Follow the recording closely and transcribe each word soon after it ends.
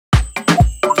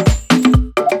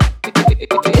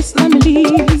It's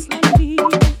LAMILI.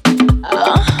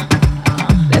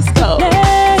 Let's go.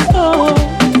 Let's go.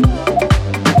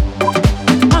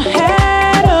 My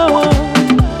head, oh,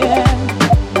 yeah.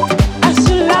 I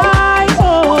should like,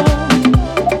 oh,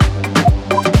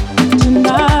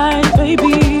 tonight,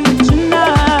 baby,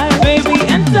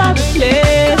 enter the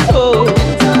place, oh.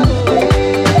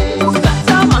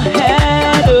 Scatter my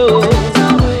head, oh.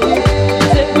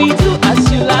 Take me to as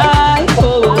you like, oh.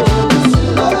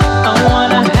 I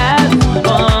wanna have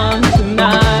fun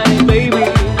tonight, baby.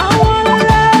 I wanna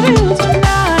love you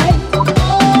tonight.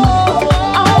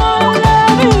 I wanna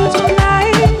love you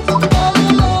tonight.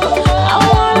 I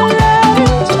wanna love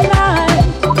you tonight.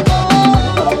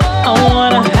 I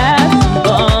wanna have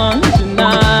fun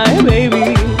tonight, baby.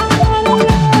 I wanna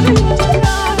love you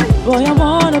tonight. Boy, I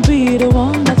wanna be the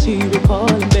one that you be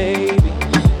calling, baby.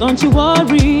 Don't you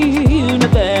worry, you know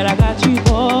that I got you,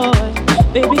 boy.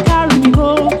 Baby, carry me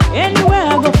go anywhere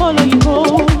I go, follow you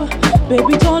go.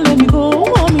 Baby, don't let me go,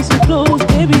 hold me so close,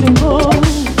 baby, then go.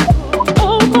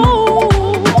 Oh, go,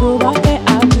 tó bá fẹ́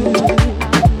àdú.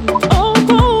 Oh,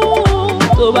 go,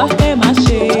 tó bá fẹ́ má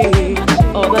ṣe.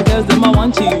 All the girls them I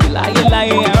want you, lying,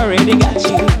 lying, I already got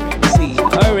you. See,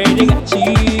 I already got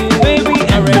you, baby,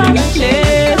 I already got you.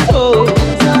 Oh,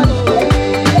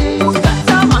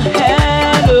 scatter my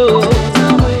head, oh.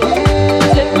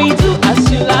 Take me to as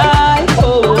you like,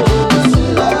 oh.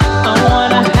 I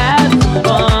wanna have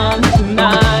fun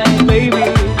tonight, baby.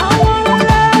 I wanna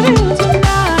love you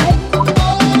tonight.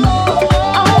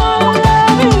 I wanna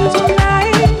love you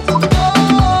tonight.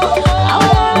 I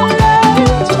wanna love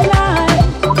you tonight.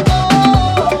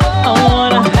 I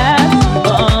wanna have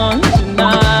fun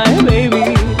tonight, baby.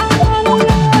 I wanna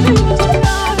love you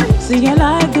tonight. See, I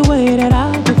like the way that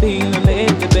I've been feeling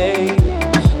lately, baby.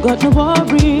 Got no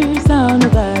worries, I know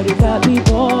that you got me,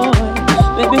 boy.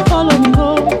 Baby, follow me, go.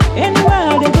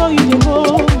 Anywhere they go, you can go.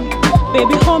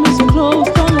 Baby, hold me so close,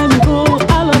 don't let me go.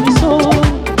 I love you so.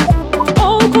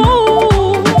 Oh, go,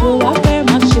 tó bá fẹ́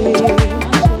má ṣe.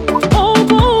 Oh,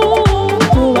 go,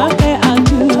 tó bá fẹ́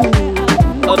àdú.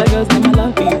 All the girls them I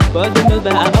love you, but they know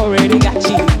that I already got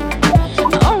you.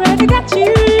 I already got you,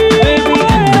 baby,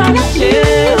 I already got you.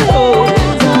 Oh.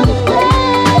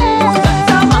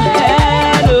 Scatter my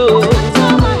head, oh.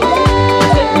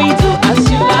 Take me to as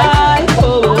you like,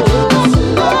 oh.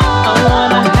 I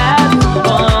wanna have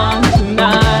fun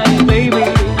tonight, baby.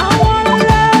 I wanna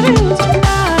love you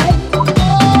tonight.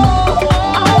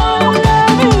 I wanna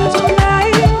love you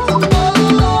tonight.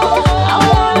 I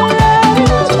wanna love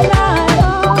you tonight.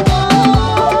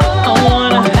 I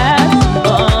wanna have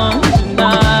fun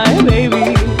tonight, baby.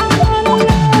 I wanna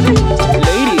love you tonight.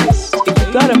 Ladies, if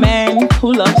you got a man who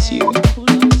loves you,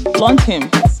 flaunt him,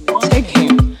 take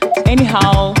him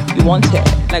anyhow you want it.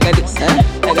 Like a this,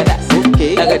 like a that,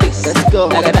 Okay, like a this, let's go.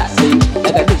 like a that,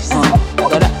 like a this,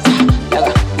 like a that, like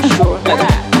a Sure. like a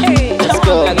that. Hey, Let's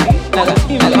go. like a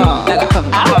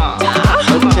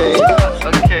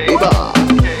Okay. Iba.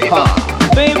 Ha.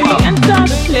 baby, enter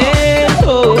the place,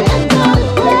 oh.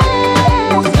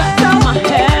 Scatter my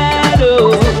head,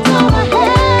 oh.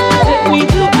 Take me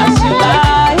to as you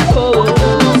like, oh.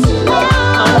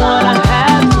 I wanna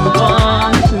have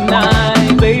fun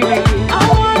tonight, baby. I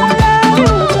wanna love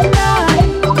you tonight.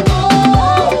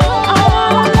 I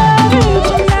wanna love you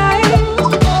tonight.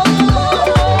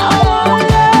 I wanna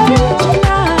love you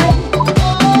tonight.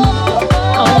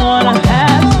 I wanna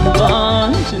have fun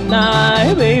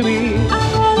tonight, baby. I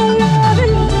wanna love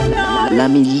you tonight.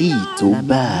 LAMILI, too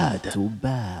bad.